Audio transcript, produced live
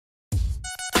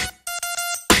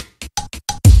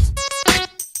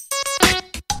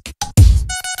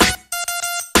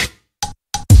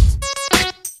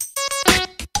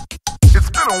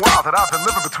thought that I've been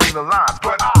living between the lines,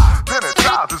 but I've been a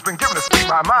child who's been given to speak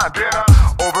my mind. Been a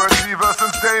overachiever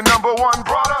since day number one.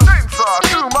 Brought a chainsaw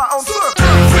to my own circus.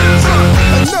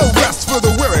 And no rest for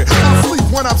the weary. I'll sleep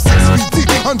when I'm 6 feet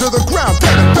deep under the ground,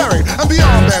 dead and buried. And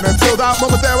beyond then, until that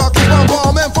moment there, I'll keep on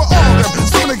bombing for all them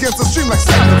swimming against the stream like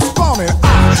salmon spawning.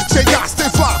 I stay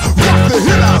fly, rock the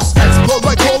hit house, explode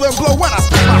like coal and blow when I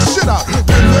spit my shit out.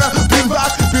 Been there, been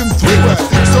back, been through it.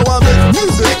 So I make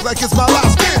music like it's my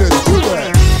last day to do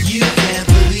it. You can't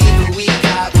believe what we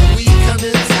got when we come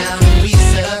to town and we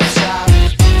set up shop.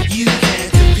 You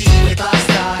can't compete with our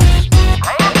style.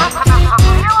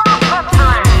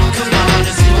 Come on,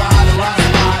 as you are the rock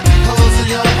spot. Holes in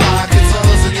your pockets,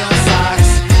 holes in your socks.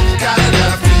 Got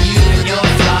enough for you and your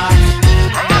flock.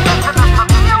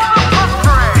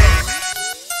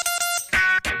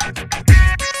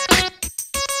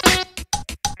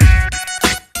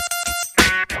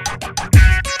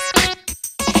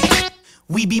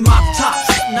 We be mop tops,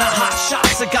 not hot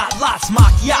shots. I got lots,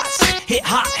 mock yachts. Hit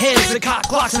hot heads, I got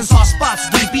glocks and soft spots.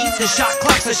 We beat the shot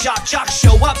clocks, the shot jocks.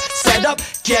 Show up, set up,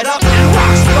 get up, and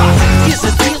rock spots. Here's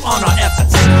a deal on our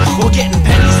efforts. We're getting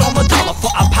pennies on the dollar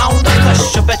for a pound of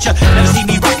flesh. I bet you never see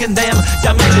me rocking them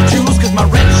diamonds and jewels, cause my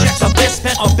rent checks are best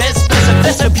spent on best spends and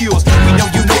vestibules. We know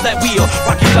you know that we'll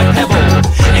rock you like Pebble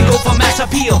and go for mass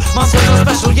appeal. Monsters are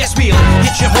special, yes we'll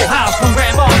hit your whole house from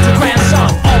grandma to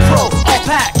grandson. All pro, all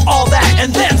pack, all that,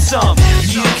 and then some.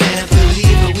 You can't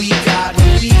believe what we got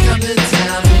when we come to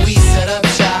town and we set up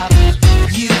shop.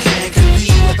 You can't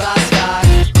compete with our stock.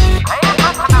 Come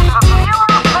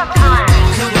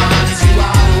on, as you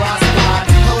are the rock spot.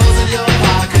 Holes in your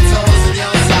pockets, holes in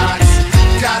your socks.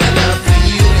 Got enough for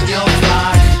you and your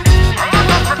flock.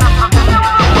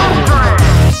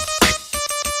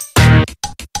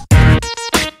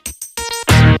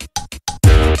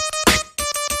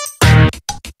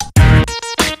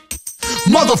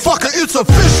 Motherfucker, it's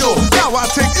official. Now I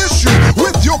take issue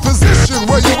with your position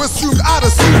where you assumed I'd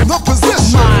assume the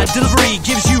position. My delivery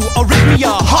gives you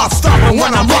arrhythmia. Heart stopping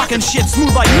when I'm rocking shit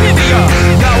smooth like Nivea.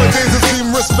 Nowadays it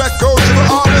seems respect goes to the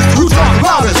artist who talk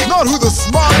loudest, not who the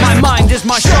smartest. My mind is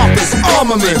my sharpest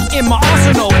armament. In my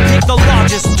arsenal, pick the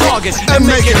largest target and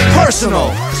make it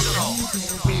personal.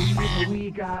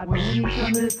 We got when we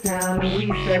come to town and we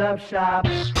set up shop.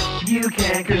 You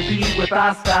can't compete with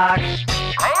our stock.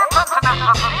 Come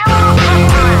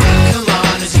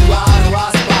on, as you are the rock